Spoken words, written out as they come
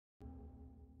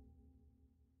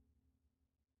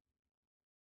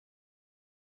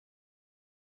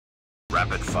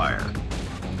rapid fire.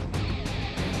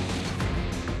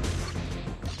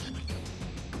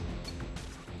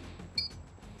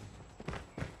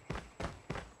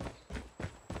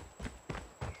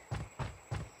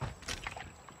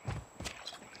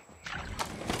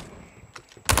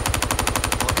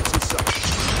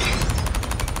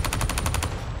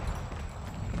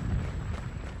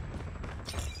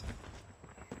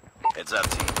 Heads up,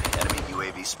 team. Enemy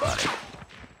UAV spotted.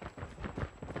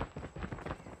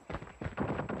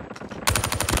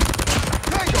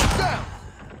 Tango down!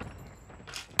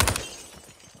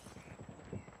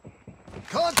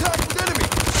 Contact with enemy!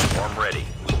 Swarm ready.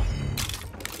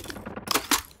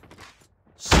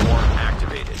 Swarm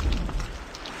activated.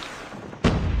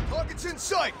 Target's in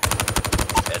sight!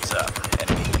 Heads up.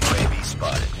 Enemy UAV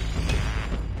spotted.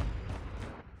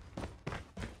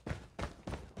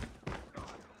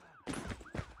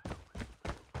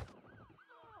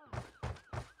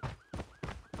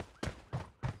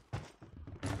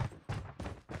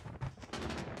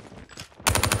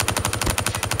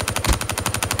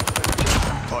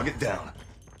 Target down.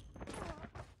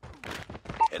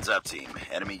 Heads up, team.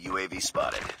 Enemy UAV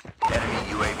spotted. Enemy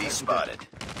UAV spotted.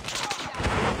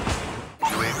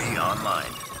 UAV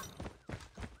online.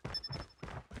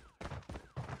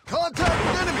 Contact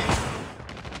with enemy!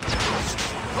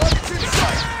 Target's in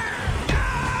sight!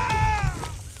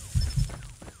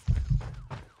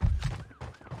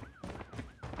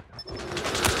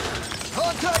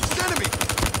 Contact with enemy!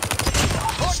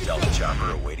 Target Stealth down.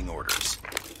 chopper awaiting orders.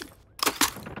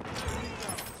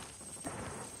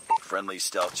 Friendly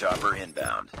stealth chopper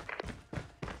inbound.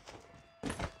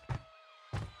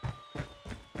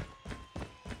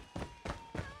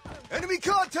 Enemy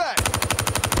contact!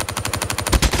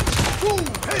 Boom!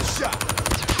 Headshot!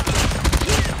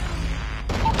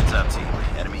 Heads up, team.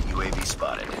 Enemy UAV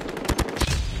spotted.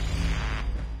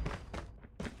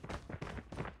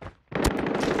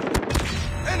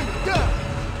 Enemy down!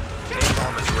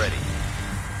 Napalm is ready.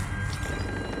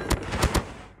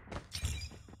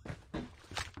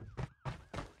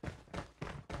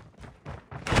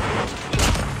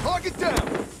 Target down!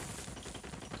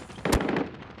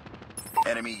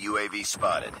 Enemy UAV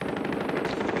spotted.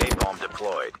 Napalm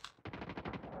deployed.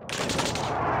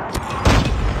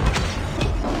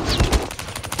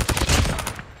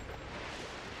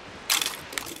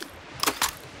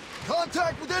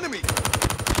 Contact with enemy!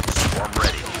 Swarm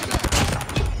ready.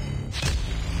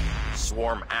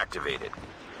 Swarm activated.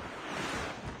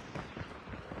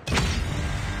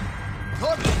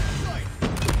 Target in sight!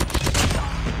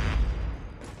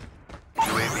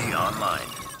 UAV online.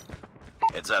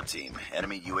 Heads up, team.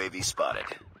 Enemy UAV spotted.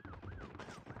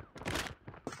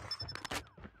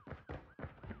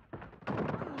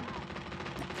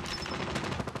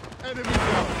 Enemy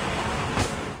down!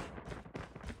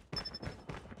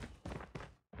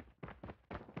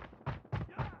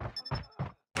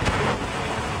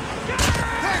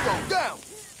 Tango down!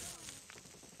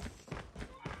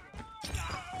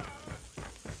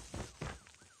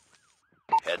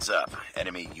 Heads up.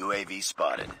 Enemy UAV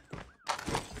spotted.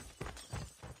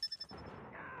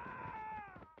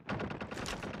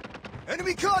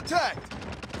 Enemy contact!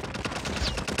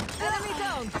 Enemy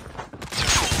down!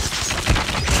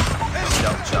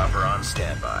 Stealth chopper on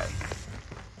standby.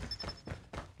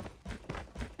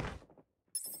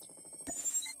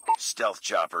 Stealth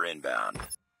chopper inbound.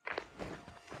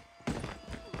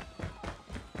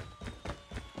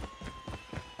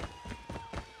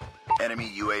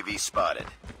 Enemy UAV spotted.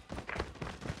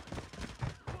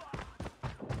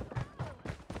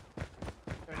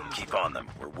 Keep on them.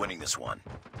 We're winning this one.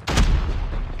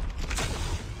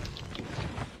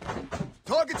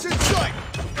 Target's in sight!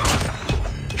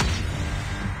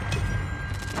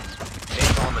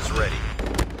 Napalm is ready.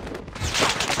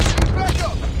 Back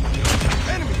up!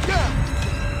 Enemy down!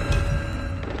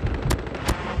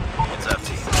 Heads up,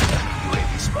 team. Enemy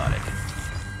UAV spotted.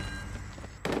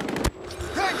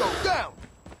 Tango down!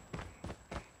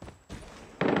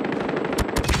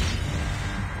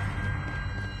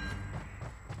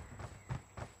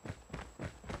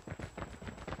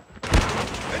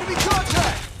 Enemy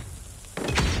contact!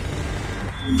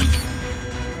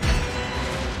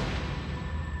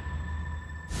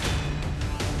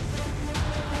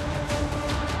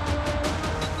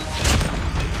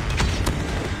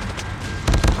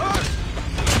 Hurt!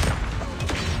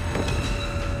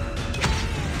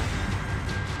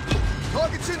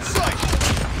 Target's in sight!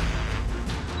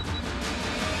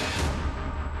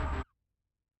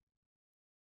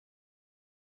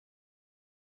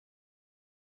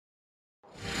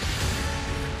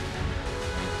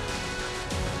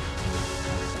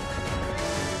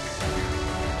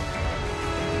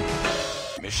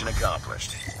 Mission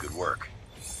accomplished. Good work.